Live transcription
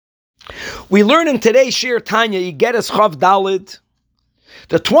We learn in today's Shir Tanya, Igeres Chav Dalid,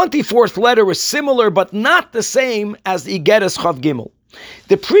 the 24th letter is similar but not the same as the Igeres Chav Gimel.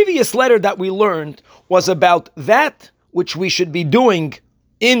 The previous letter that we learned was about that which we should be doing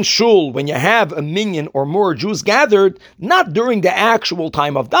in shul when you have a minyan or more Jews gathered, not during the actual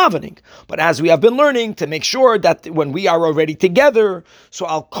time of davening, but as we have been learning, to make sure that when we are already together, so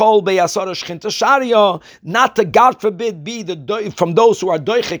I'll call beyasar shchinta sharia, not to, God forbid, be from those who are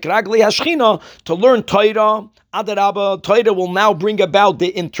doichik ragli hashchina, to learn Torah. Adarabba, Torah will now bring about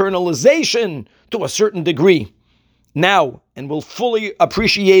the internalization to a certain degree now, and we'll fully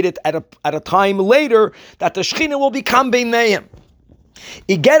appreciate it at a time later, that the Shechina will become beinayim.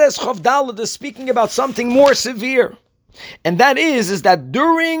 Igeres Chav Daled is speaking about something more severe, and that is that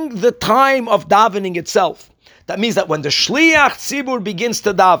during the time of davening itself, that means that when the Shliach Tzibur begins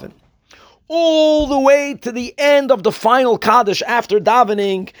to daven, all the way to the end of the final Kaddish after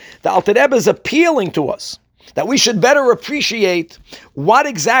davening, the Alter Rebbe is appealing to us that we should better appreciate what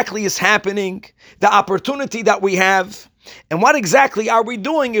exactly is happening, the opportunity that we have, and what exactly are we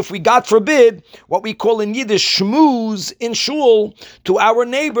doing if we, God forbid, what we call in Yiddish shmooze in shul to our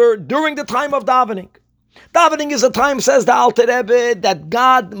neighbor during the time of davening. Davening is a time, says the Alter Rebbe, that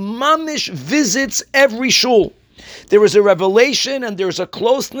God mamish visits every shul. There is a revelation and there is a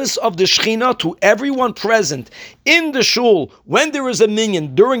closeness of the Shechina to everyone present in the shul when there is a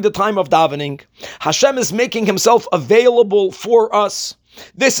minyan during the time of davening. Hashem is making himself available for us.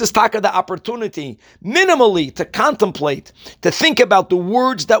 This is taka the opportunity, minimally, to contemplate, to think about the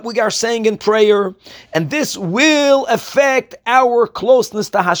words that we are saying in prayer, and this will affect our closeness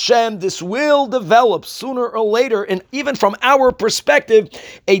to Hashem. This will develop sooner or later, and even from our perspective,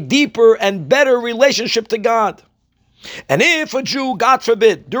 a deeper and better relationship to God. And if a Jew, God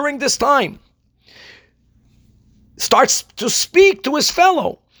forbid, during this time, starts to speak to his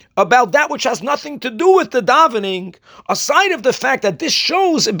fellow about that which has nothing to do with the davening, aside of the fact that this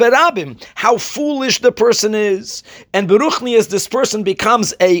shows berabim how foolish the person is, and beruchnias, this person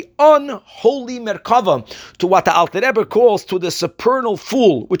becomes a unholy merkava to what the Alter Rebbe calls to the supernal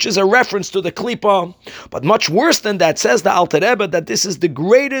fool, which is a reference to the klipa. But much worse than that, says the Alter Rebbe, that this is the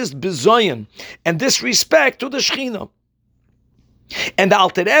greatest bizoyan and disrespect to the Shechina. And the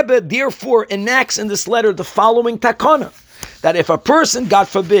Alter Rebbe therefore enacts in this letter the following takana, that if a person, God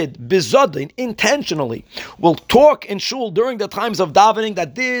forbid, bizodin, intentionally, will talk in shul during the times of davening,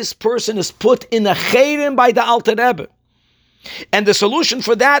 that this person is put in a chayrim by the Alter Rebbe. And the solution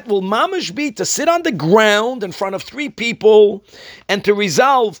for that will mamish be to sit on the ground in front of 3 people and to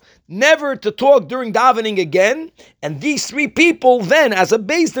resolve never to talk during davening again. And these 3 people then, as a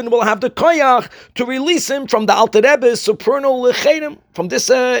beis din, will have the koyach to release him from the Alter Rebbe's supernal chayrim, from this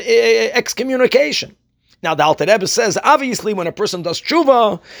excommunication. Now, the Alter Rebbe says, obviously, when a person does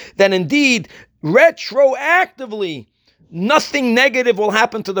tshuva, then indeed, retroactively, nothing negative will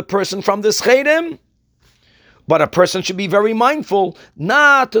happen to the person from this chayrim. But a person should be very mindful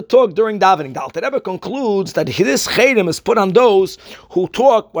not to talk during davening. The Alter Rebbe concludes that this chayrim is put on those who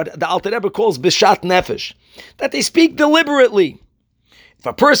talk what the Alter Rebbe calls bishat nefesh, that they speak deliberately. If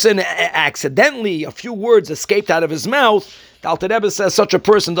a person accidentally, a few words escaped out of his mouth, the Alter Rebbe says such a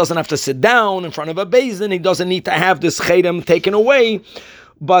person doesn't have to sit down in front of a beis din. He doesn't need to have this chayrim taken away.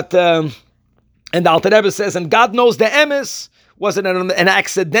 But, and the Alter Rebbe says, and God knows the emes, was it an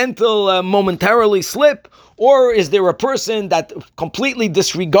accidental, momentarily slip? Or is there a person that completely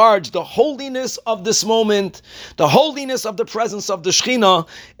disregards the holiness of this moment, the holiness of the presence of the Shechina?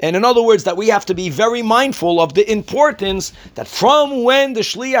 And in other words, that we have to be very mindful of the importance that from when the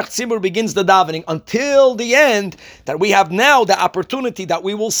Shliach Tzibur begins the davening until the end, that we have now the opportunity that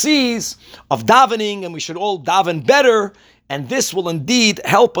we will seize of davening, and we should all daven better. And this will indeed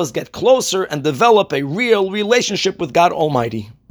help us get closer and develop a real relationship with God Almighty.